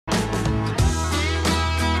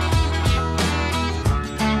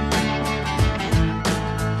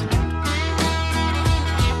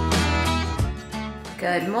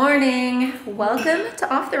Good morning. Welcome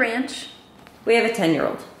to Off the Ranch. We have a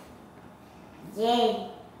 10-year-old. Yay.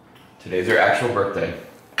 Today's her actual birthday.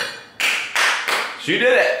 She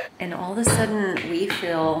did it! And all of a sudden, we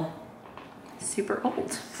feel super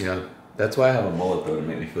old. Yeah, that's why I have a mullet though, to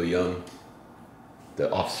make me feel young.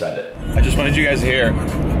 To offset it. I just wanted you guys to hear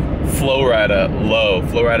Flo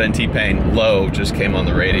Rida and T-Pain, Low just came on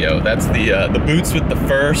the radio. That's the Boots with the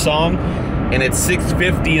Fur song, and it's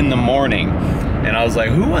 6:50 in the morning. And I was like,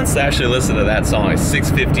 who wants to actually listen to that song? It's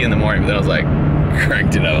 6:50 in the morning, but then I was like,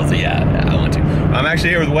 cranked it up. I was like, yeah, I want to. I'm actually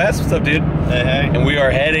here with Wes. What's up, dude? Hey, hey. And we are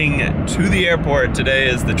heading to the airport. Today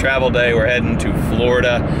is the travel day. We're heading to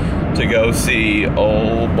Florida to go see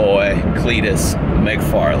old boy Cletus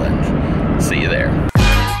McFarland. See you there.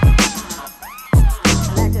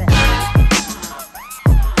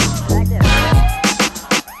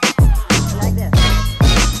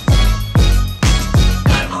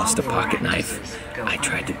 A pocket knife. I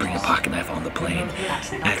tried to bring a pocket knife on the plane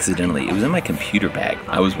accidentally. It was in my computer bag.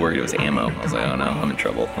 I was worried it was ammo. I was like, oh no, I'm in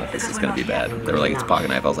trouble. This is gonna be bad. They were like, it's a pocket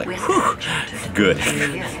knife. I was like, whew, good.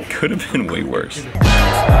 Could have been way worse.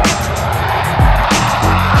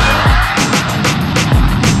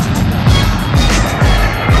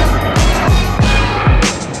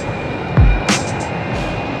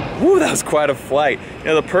 Woo, that was quite a flight. You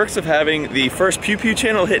know, the perks of having the first Pew Pew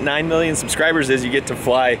channel hit 9 million subscribers is you get to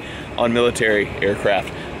fly on military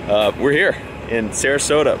aircraft. We're here in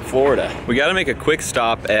Sarasota, Florida. We gotta make a quick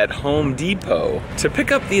stop at Home Depot to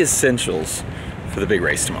pick up the essentials for the big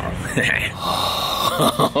race tomorrow. Yeah,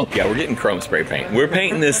 we're getting chrome spray paint. We're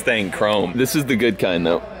painting this thing chrome. This is the good kind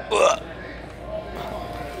though.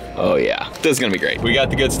 Oh yeah, this is gonna be great. We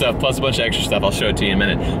got the good stuff plus a bunch of extra stuff. I'll show it to you in a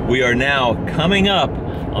minute. We are now coming up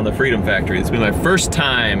on the Freedom Factory. It's been my first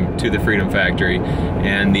time to the Freedom Factory,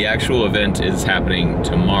 and the actual event is happening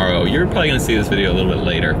tomorrow. You're probably gonna see this video a little bit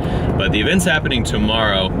later, but the event's happening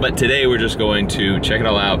tomorrow. But today we're just going to check it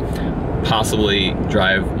all out, possibly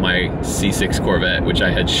drive my C6 Corvette, which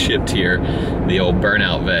I had shipped here. The old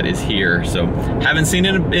burnout vet is here, so haven't seen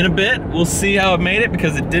it in a bit. We'll see how it made it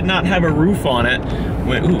because it did not have a roof on it.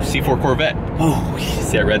 Ooh, C4 Corvette. Oh,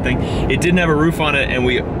 see that red thing? It didn't have a roof on it, and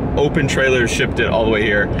we open trailer shipped it all the way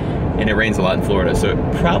here, and it rains a lot in Florida, so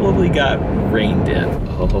it probably got rained in.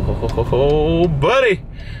 Oh, buddy,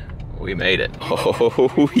 we made it.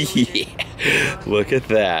 Oh, yeah. Look at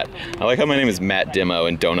that. I like how my name is Matt Demo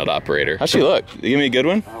and Donut Operator. How'd she look? You give me a good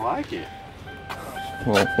one? I like it.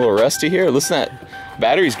 Well, a little rusty here. Listen to that.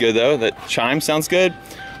 Battery's good though. That chime sounds good.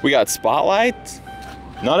 We got spotlights.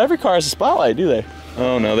 Not every car has a spotlight, do they?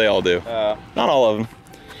 Oh no, they all do. Not all of them.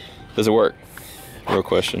 Does it work? Real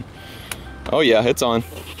question. Oh yeah, it's on.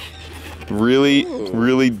 Really,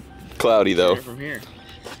 really cloudy though. From here.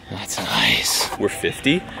 That's nice. We're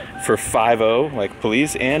 50 for 5.0 like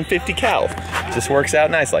police and 50 cal. Just works out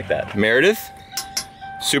nice like that. Meredith,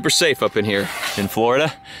 super safe up in here in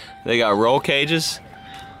Florida. They got roll cages,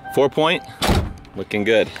 4-point, looking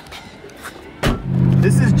good.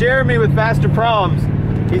 This is Jeremy with Faster Proms.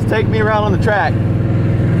 He's taking me around on the track.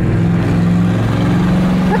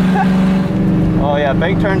 Oh yeah,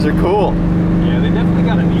 bank turns are cool. Yeah, they definitely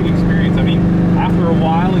got a neat experience. I mean, after a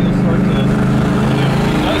while, you'll start to,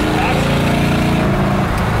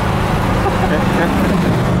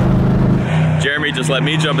 Jeremy just let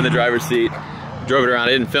me jump in the driver's seat. Drove it around.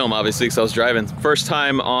 I didn't film, obviously, because I was driving. First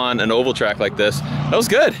time on an oval track like this. That was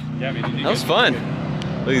good. Yeah, I mean, that was fun.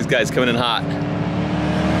 Look at these guys coming in hot.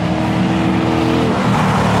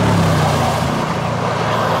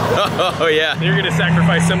 Oh yeah. You're gonna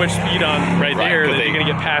sacrifice so much speed on right there that they, you're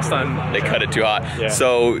gonna get passed on. They cut it too hot. Yeah.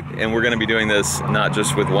 So, and we're gonna be doing this not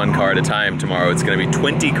just with one car at a time tomorrow. It's gonna be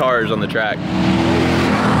 20 cars on the track.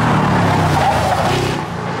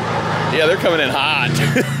 Yeah, they're coming in hot.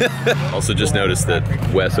 Also just noticed that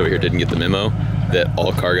Wes over here didn't get the memo that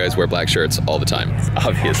all car guys wear black shirts all the time. It's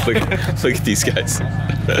obvious. Look at these guys.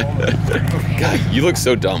 God, you look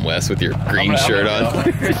so dumb, Wes, with your green shirt on.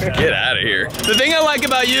 Get out of here. The thing I like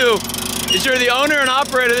about you is you're the owner and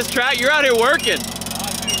operator of this track. You're out here working.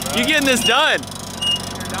 You're getting this done.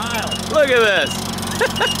 Look at this.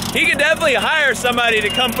 He could definitely hire somebody to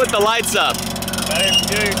come put the lights up.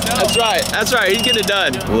 That's right, that's right, he's getting it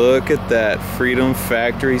done. Look at that Freedom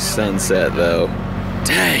Factory sunset though.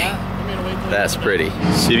 Dang, that's pretty.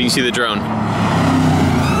 See if you can see the drone.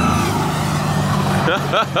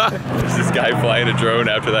 There's this guy flying a drone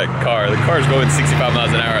after that car. The car's going 65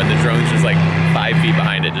 miles an hour and the drone's just like 5 feet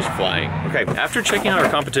behind it, just flying. Okay, after checking out our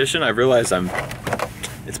competition, I realized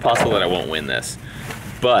it's possible that I won't win this,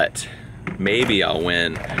 but maybe I'll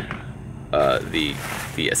win the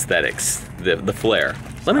aesthetics, the flair.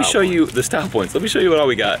 Let me show you the style points. Let me show you what all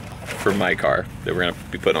we got for my car that we're gonna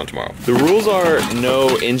be putting on tomorrow. The rules are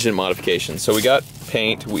no engine modifications. So we got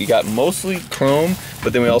paint, we got mostly chrome,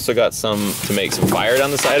 but then we also got some to make some fire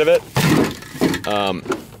down the side of it.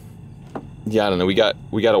 Yeah, I don't know, we got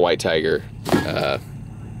a White Tiger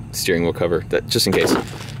steering wheel cover, that just in case.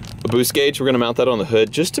 A boost gauge, we're gonna mount that on the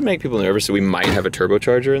hood just to make people nervous, so we might have a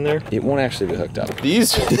turbocharger in there. It won't actually be hooked up.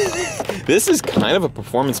 These, this is kind of a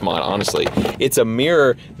performance mod, honestly. It's a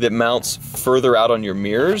mirror that mounts further out on your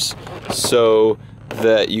mirrors so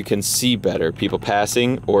that you can see better people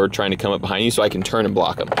passing or trying to come up behind you, so I can turn and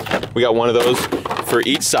block them. We got one of those for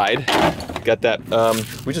each side. Got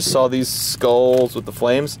that, we just saw these skulls with the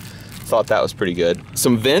flames. Thought that was pretty good.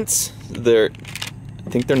 Some vents, I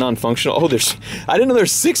think they're non-functional. Oh, I didn't know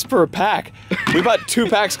there's 6 per pack. We bought 2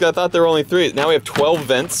 packs because I thought there were only 3. Now we have 12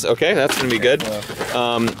 vents. Okay, that's gonna be good.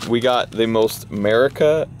 We got the most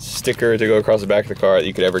America sticker to go across the back of the car that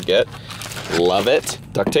you could ever get. Love it.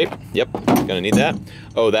 Duct tape. Yep, gonna need that.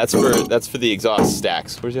 Oh, that's for the exhaust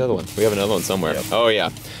stacks. Where's the other one? We have another one somewhere. Yep. Oh yeah,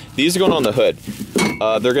 these are going on the hood.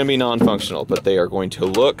 They're gonna be non-functional, but they are going to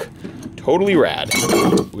look totally rad.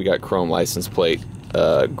 We got chrome license plate.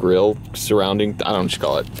 Grill surrounding, I don't know what you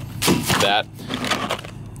call it, that.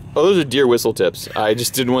 Oh, those are deer whistle tips. I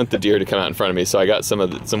just didn't want the deer to come out in front of me, so I got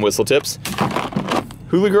some whistle tips.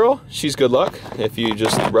 Hula girl, she's good luck. If you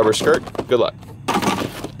just rubber skirt, good luck.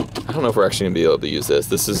 I don't know if we're actually gonna be able to use this.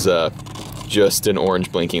 This is just an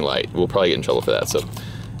orange blinking light. We'll probably get in trouble for that, so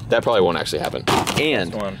that probably won't actually happen.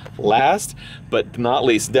 And last but not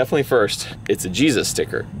least, definitely first, it's a Jesus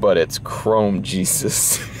sticker, but it's chrome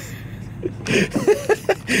Jesus.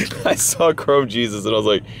 I saw chrome Jesus and I was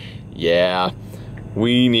like, yeah,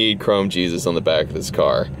 we need chrome Jesus on the back of this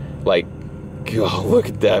car. Like, God, look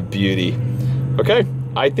at that beauty. Okay,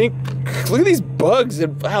 I think, look at these bugs,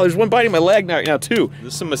 and wow, there's one biting my leg now too.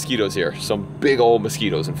 There's some mosquitoes here, some big old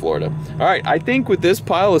mosquitoes in Florida. All right, I think with this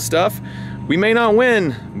pile of stuff, we may not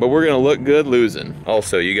win, but we're gonna look good losing.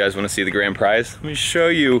 Also, you guys wanna see the grand prize? Let me show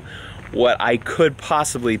you what I could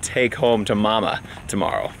possibly take home to mama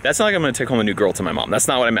tomorrow. That's not like I'm gonna take home a new girl to my mom. That's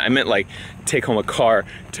not what I meant. I meant like take home a car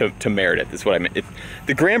to Meredith. That's what I meant.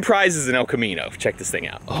 The grand prize is an El Camino. Check this thing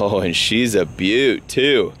out. Oh, and she's a beaut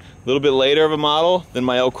too. A little bit later of a model than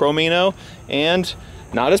my El Chromino, and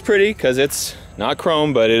not as pretty because it's not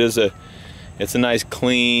chrome, but it's a nice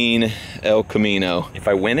clean El Camino. If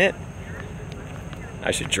I win it,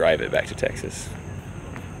 I should drive it back to Texas.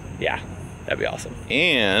 Yeah. That'd be awesome.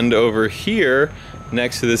 And over here,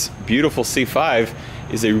 next to this beautiful C5,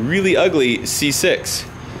 is a really ugly C6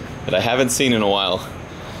 that I haven't seen in a while.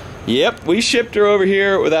 Yep, we shipped her over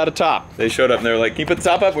here without a top. They showed up and they were like, can you put the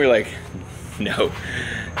top up? We were like, no,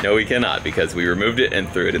 we cannot, because we removed it and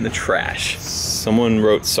threw it in the trash. Someone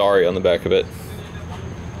wrote sorry on the back of it.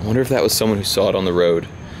 I wonder if that was someone who saw it on the road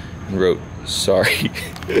and wrote sorry.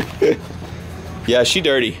 Yeah, she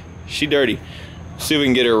dirty. She dirty. See if we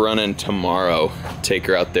can get her running tomorrow. Take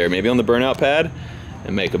her out there, maybe on the burnout pad,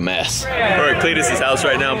 and make a mess. We're at Cletus's house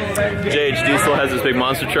right now. JH Diesel has this big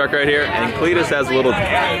monster truck right here, and Cletus has a little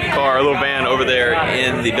car, a little van over there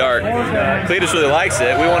in the dark. Cletus really likes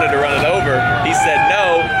it. We wanted to run it over. He said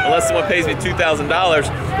no, unless someone pays me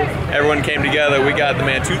 $2,000. Everyone came together. We got the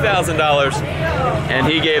man $2,000, and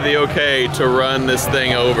he gave the okay to run this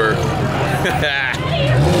thing over.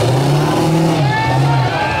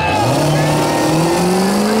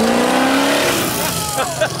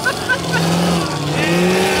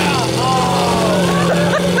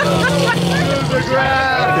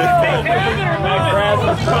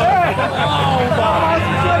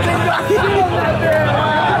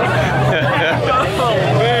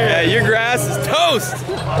 Yeah, your grass is toast.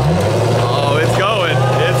 Oh, it's going.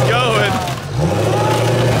 It's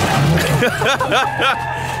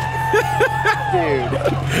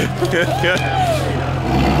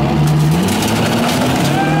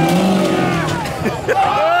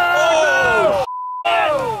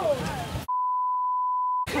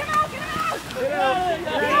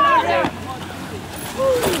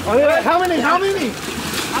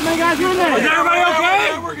How many guys are in there? Is everybody okay?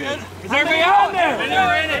 Yeah, we're good. Is everybody out there?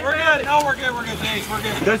 We're in it. We're good. No, we're good. We're good. Thanks. We're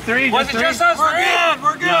good. There's 3. Was it just us? We're good.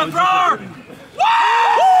 We're good. Throw her.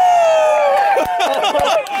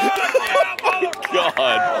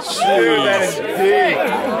 God. Dude, that is big.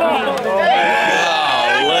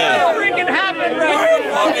 What freaking happened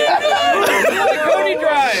Cody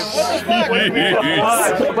drive. What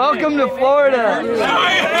the fuck? Welcome to Florida.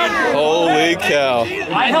 Holy cow.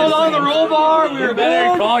 I held on the roll bar. We were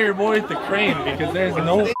better call your boys the crane because there's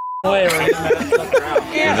no There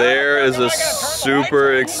is a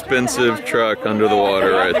super expensive truck under the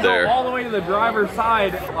water right there. All the way to the driver's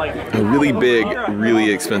side, like A really big,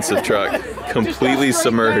 really expensive truck, completely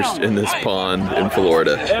submerged in this pond in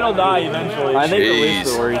Florida. it'll die eventually. I think the Jeez.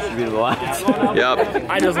 least story should be the last. Yep.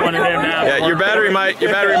 I just wanted him to have Yeah, your battery might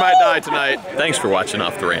die tonight. Thanks for watching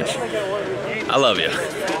Off the Ranch. I love you.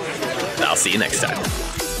 I'll see you next time.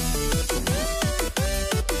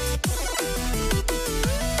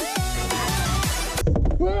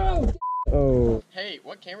 Oh. Hey,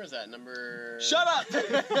 what camera is that? Number... Shut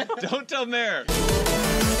up! Don't tell Mayor.